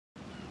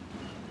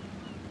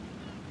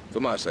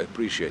Tomas, I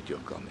appreciate your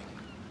coming.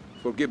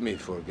 Forgive me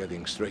for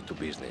getting straight to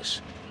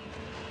business.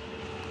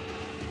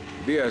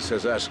 Diaz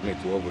has asked me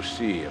to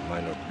oversee a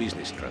minor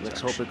business transaction.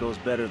 Let's hope it goes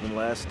better than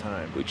last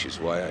time. Which is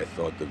why I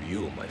thought of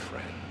you, my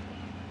friend.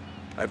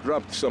 I've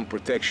dropped some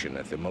protection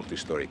at the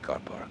multi-story car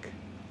park.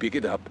 Pick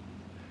it up,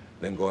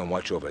 then go and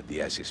watch over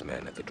Diaz's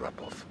man at the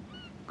drop-off.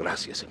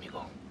 Gracias,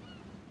 amigo.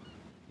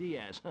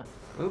 Diaz, huh?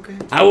 Okay.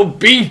 I will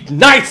be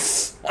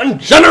nice and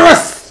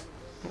generous!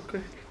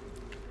 Okay.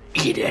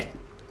 Eat it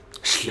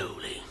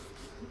slowly.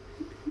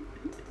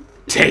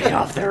 Take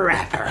off the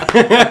wrapper.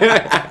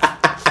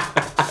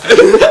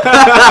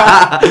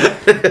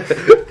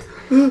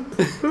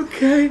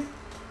 Okay.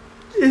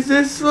 Is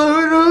this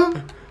slow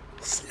enough?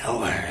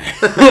 Slower.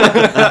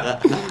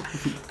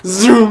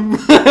 Zoom.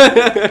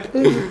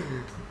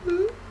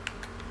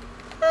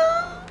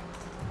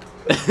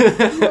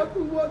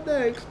 What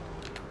next?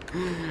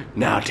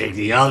 Now take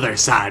the other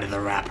side of the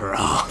wrapper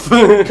off.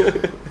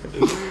 But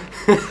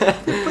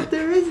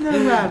there is no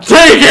wrapper.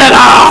 Take it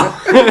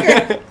off!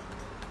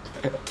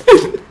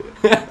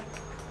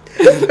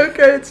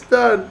 Okay, it's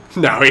done.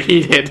 Now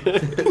eat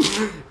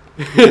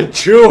it.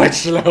 Chew it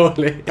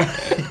slowly.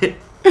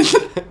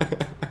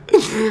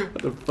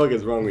 What the fuck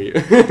is wrong with you?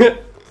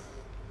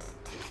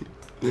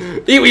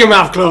 Eat with your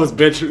mouth closed,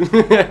 bitch.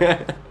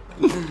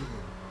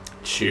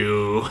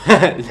 Chew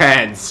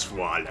and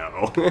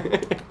swallow.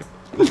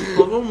 I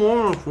don't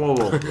want to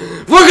swallow.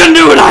 Fucking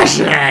do what I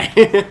say.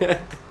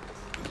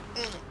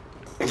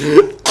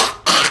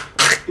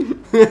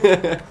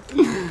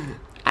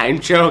 I'm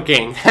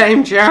joking.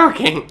 I'm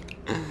joking.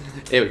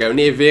 Here we go,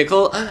 near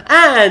vehicle,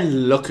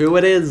 and look who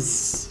it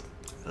is.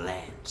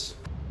 Lance.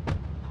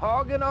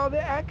 Hogging all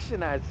the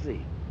action, I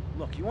see.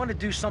 Look, you want to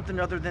do something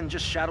other than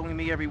just shadowing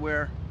me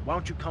everywhere? Why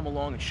don't you come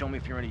along and show me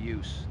if you're any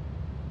use?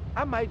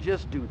 I might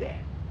just do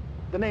that.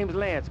 The name's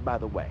Lance, by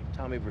the way.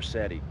 Tommy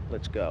Vercetti.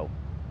 Let's go.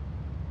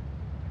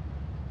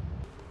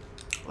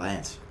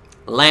 Lance.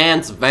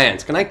 Lance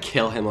Vance. Can I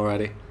kill him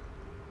already?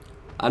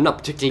 I'm not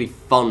particularly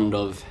fond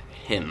of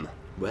him.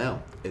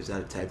 Well, is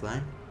that a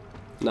tagline?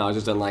 No, I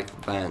just don't like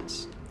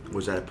Vance.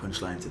 Was that a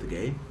punchline to the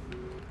game?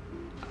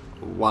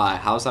 Why?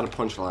 How is that a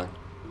punchline?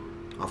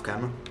 Off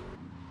camera?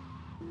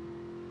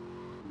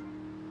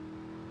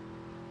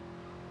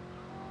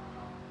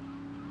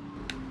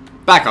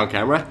 Back on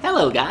camera.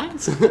 Hello,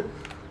 guys.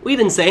 We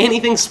didn't say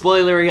anything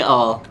spoilery at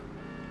all.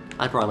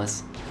 I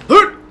promise.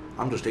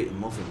 I'm just eating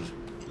muffins.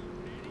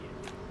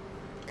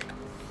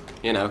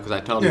 You know, because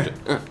I told him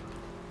to...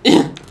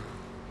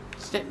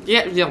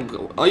 yeah.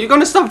 Are you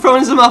going to stop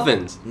throwing some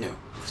muffins? No,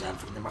 because I'm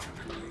from the muffin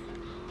factory.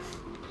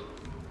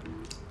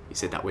 You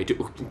said that way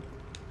too.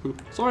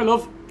 Sorry,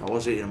 love. I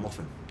was eating a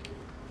muffin.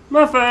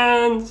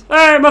 Muffins!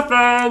 Hey,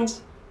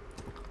 muffins!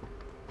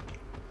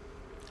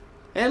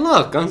 Hey,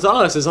 look,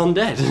 Gonzalez is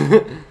undead.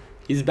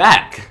 He's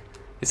back.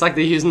 It's like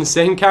they're using the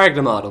same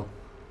character model.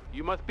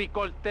 You must be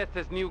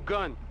Cortez's new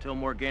gun. Until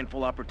more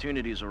gainful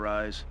opportunities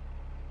arise.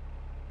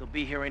 They'll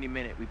be here any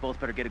minute. We both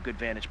better get a good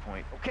vantage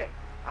point. Okay,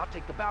 I'll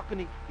take the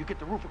balcony, you get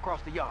the roof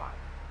across the yard.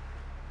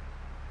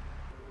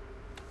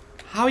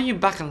 How are you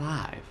back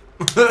alive?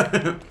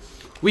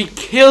 We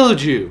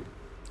killed you!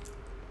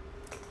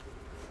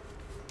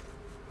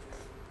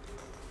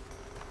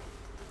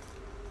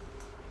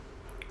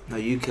 No,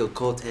 you killed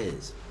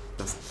Cortez.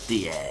 That's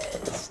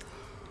Diaz.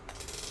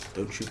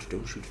 Don't shoot,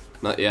 don't shoot.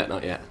 Not yet,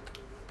 not yet.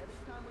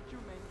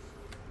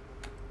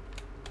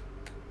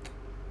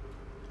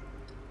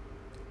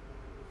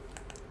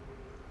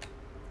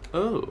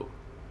 Oh.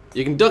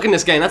 You can duck in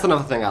this game, that's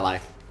another thing I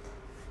like.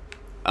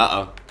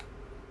 Uh-oh.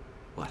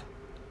 What?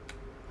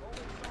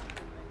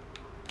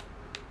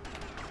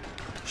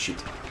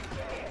 Shoot.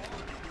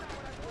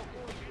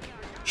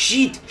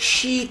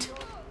 Sheet!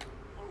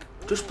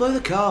 Just blow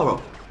the car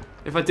up.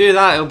 If I do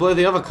that, it'll blow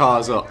the other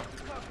cars up.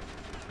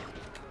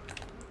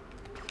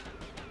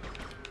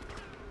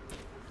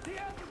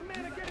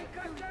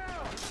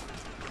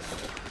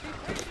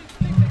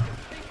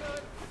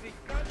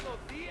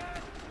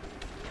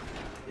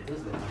 It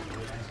does look like a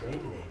really nice day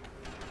today.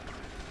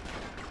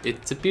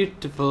 It's a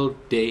beautiful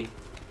day.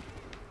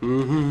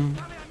 Mm-hmm.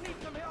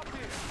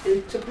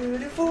 It's a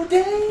beautiful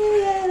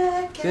day and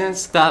I Can't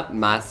stop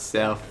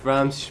myself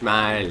from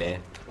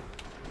smiling.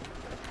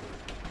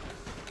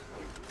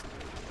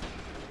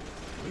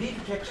 We need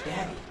to text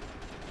Daddy.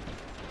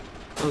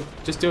 Oh,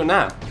 just do it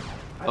now.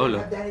 I Oh, don't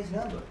look. have Daddy's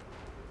number.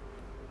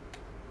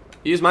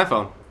 Use my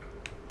phone.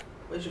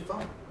 Where's your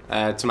phone?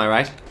 To my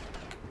right.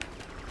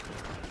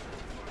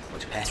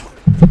 What's your password?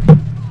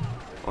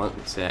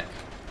 1 sec.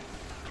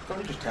 Can't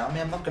you just tell me?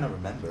 I'm not gonna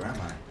remember,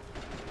 am I?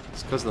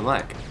 It's because of the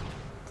mic.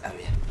 Oh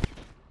yeah.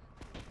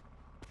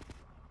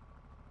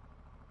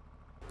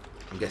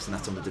 I'm guessing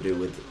that's something to do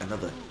with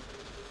another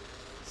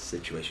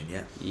situation,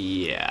 yeah?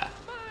 Yeah.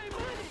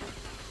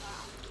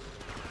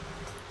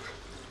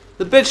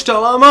 The bitch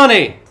stole our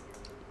money!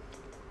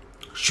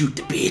 Shoot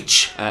the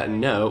bitch!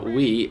 No,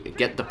 we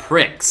get the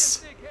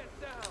pricks.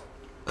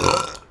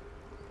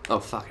 Oh,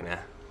 fucking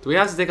hell. Do we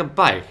have to take a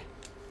bike?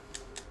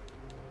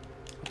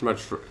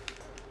 Much.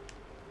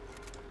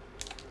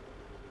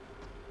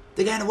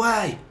 They're getting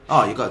away.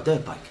 Oh, you got a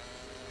dirt bike.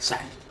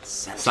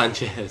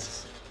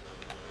 Sanchez.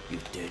 You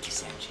dirty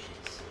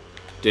Sanchez.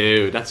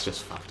 Dude, that's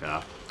just fucked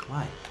up.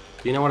 Why?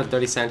 Do you know what a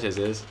dirty Sanchez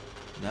is?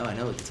 No, I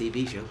know it's a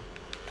TV show.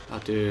 Oh,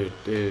 dude.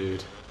 Do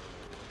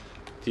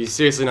you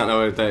seriously not know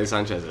what a dirty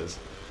Sanchez is?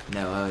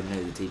 No, I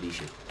know the TV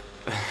show.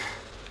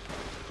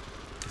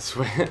 It's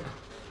where...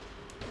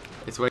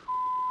 It's where...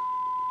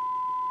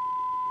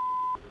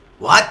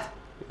 What?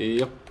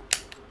 Yep.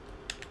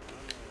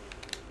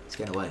 He's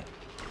getting away.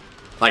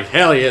 Like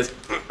hell he is.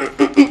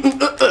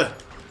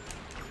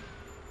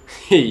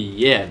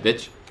 Yeah,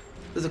 bitch.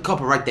 There's a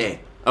copper right there.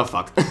 Oh,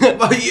 fuck.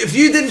 If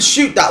you didn't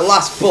shoot that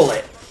last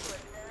bullet...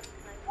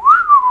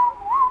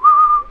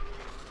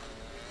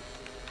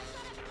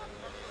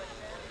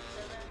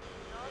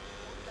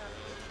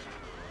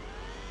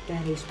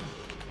 Daddy's one.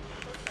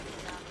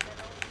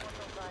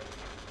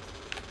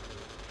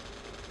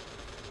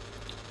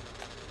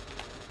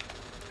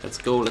 Let's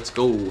go, let's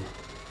go.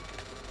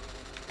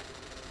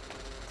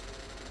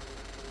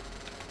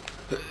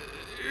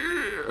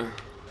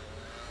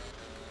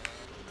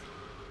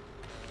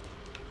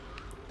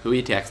 Who are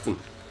you texting?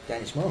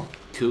 Danny Small.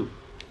 Cool.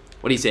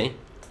 What are you saying?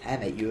 Hi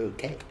mate, you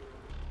okay?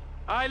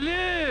 I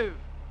live!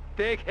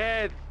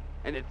 Dickheads!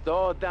 And it's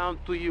all down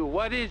to you.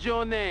 What is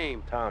your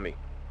name? Tommy.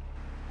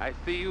 I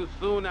see you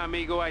soon,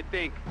 amigo, I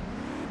think.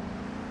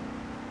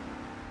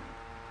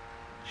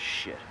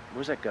 Shit.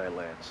 Where's that guy,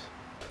 Lance?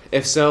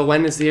 If so,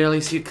 when is the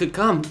earliest you could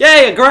come?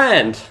 Yay,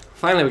 $1,000!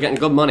 Finally, we're getting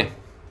good money.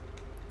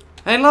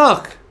 Hey,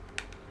 look!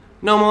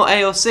 No more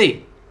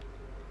AOC.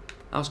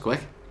 That was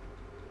quick.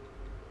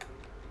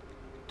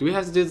 Do we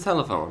have to do the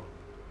telephone?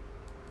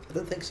 I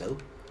don't think so.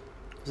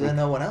 Is there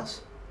no one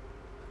else?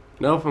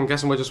 Nope, I'm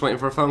guessing we're just waiting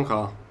for a phone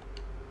call.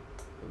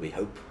 We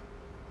hope.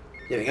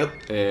 Here we go.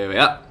 Here we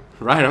are.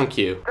 Right on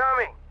cue.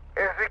 Tommy,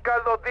 it's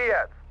Ricardo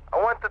Diaz. I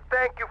want to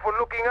thank you for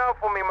looking out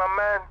for me, my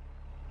man.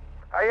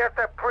 I asked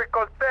that prick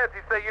Cortez,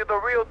 he said you're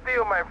the real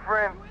deal, my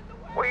friend.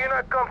 Will you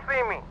not come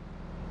see me?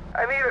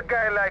 I need a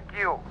guy like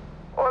you.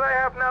 All I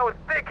have now is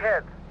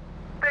dickheads.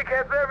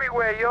 Dickheads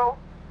everywhere, yo.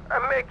 I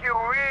make you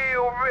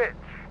real rich.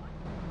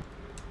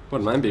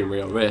 Wouldn't mind being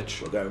real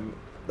rich. We're going.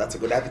 That's a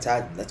good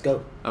advertisement. Let's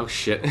go. Oh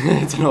shit,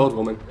 it's an old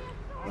woman.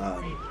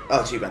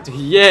 Oh, she ran.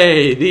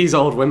 Yay, these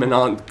old women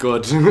aren't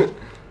good.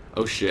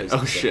 Oh shit,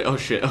 oh shit, oh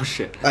shit, oh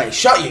shit. Hey,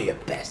 shot you, you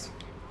best.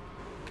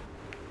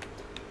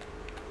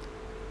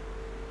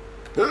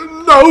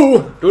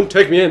 No! Don't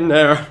take me in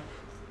there.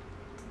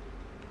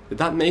 Did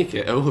that make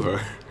it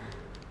over?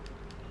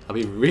 I'll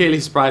be really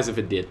surprised if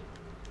it did.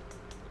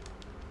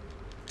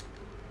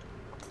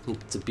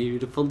 It's a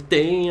beautiful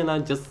day and I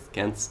just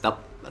can't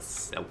stop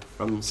myself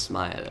from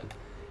smiling.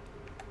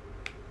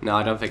 No,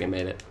 I don't think I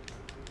made it.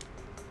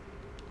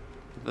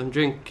 If I'm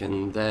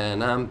drinking,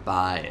 then I'm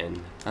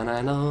buying. And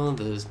I know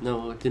there's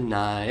no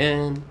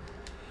denying.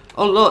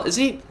 Oh, look, is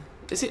he...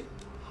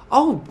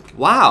 Oh,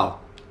 wow.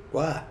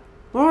 What?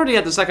 We're already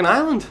at the second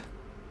island.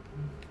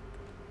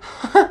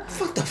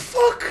 What the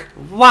fuck?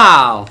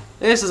 Wow.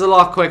 This is a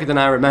lot quicker than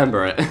I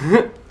remember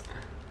it.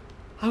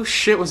 How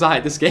shit was I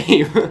at this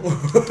game?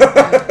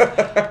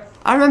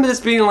 I remember this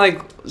being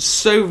like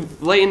so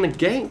late in the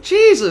game.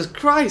 Jesus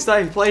Christ,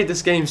 I played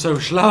this game so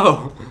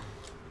slow.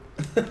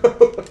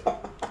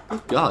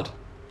 Oh god.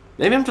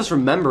 Maybe I'm just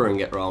remembering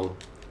it wrong.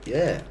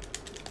 Yeah.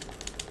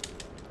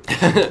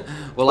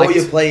 Well, like, or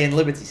you're playing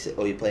Liberty City,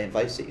 or you're playing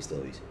Vice City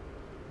Stories.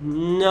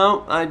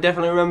 No, I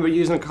definitely remember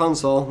using a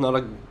console, not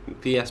a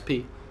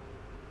PSP.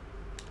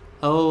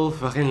 Oh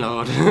fucking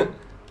lord.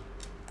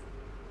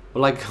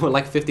 We're like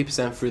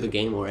 50% through the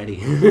game already.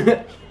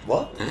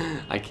 What?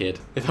 I kid.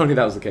 If only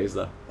that was the case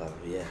though. Oh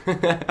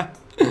yeah.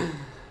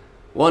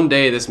 One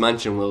day this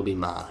mansion will be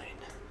mine.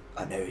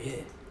 I know,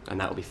 yeah. And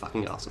that will be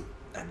fucking awesome.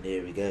 And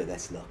there we go,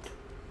 that's locked.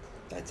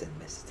 That's a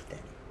message to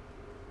Danny.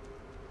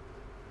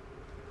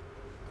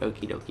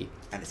 Okie dokie.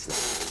 And it's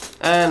locked.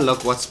 And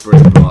look what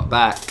spring brought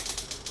back.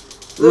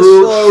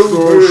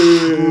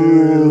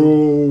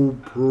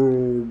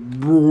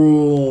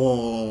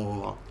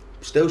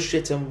 Still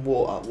shitting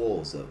water at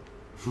walls though.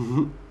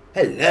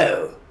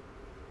 Hello.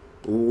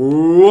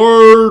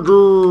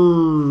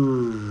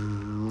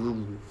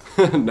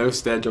 No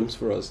stair jumps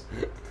for us.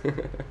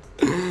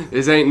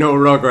 This ain't no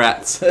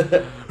Rugrats.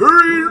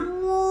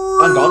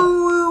 Hang on.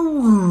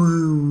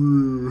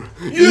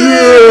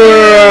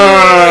 Yes!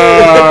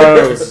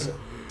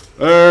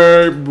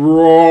 Hey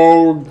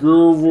bro,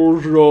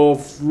 give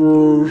us a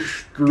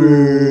first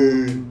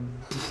game.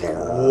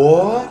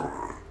 What?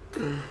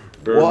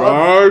 Did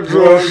I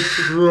just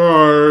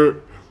say,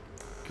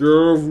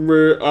 give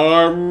me, I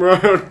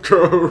meant to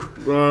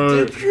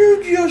say. Did you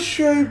just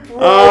say, bro?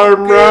 I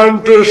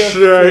meant to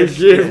say,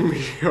 give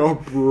me a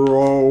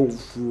bro.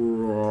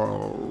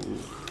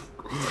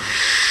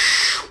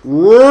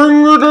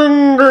 Ring a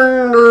ding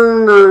ding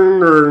ding ding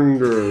ding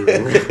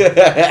ding.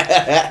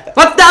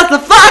 What does the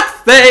fox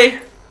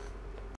say?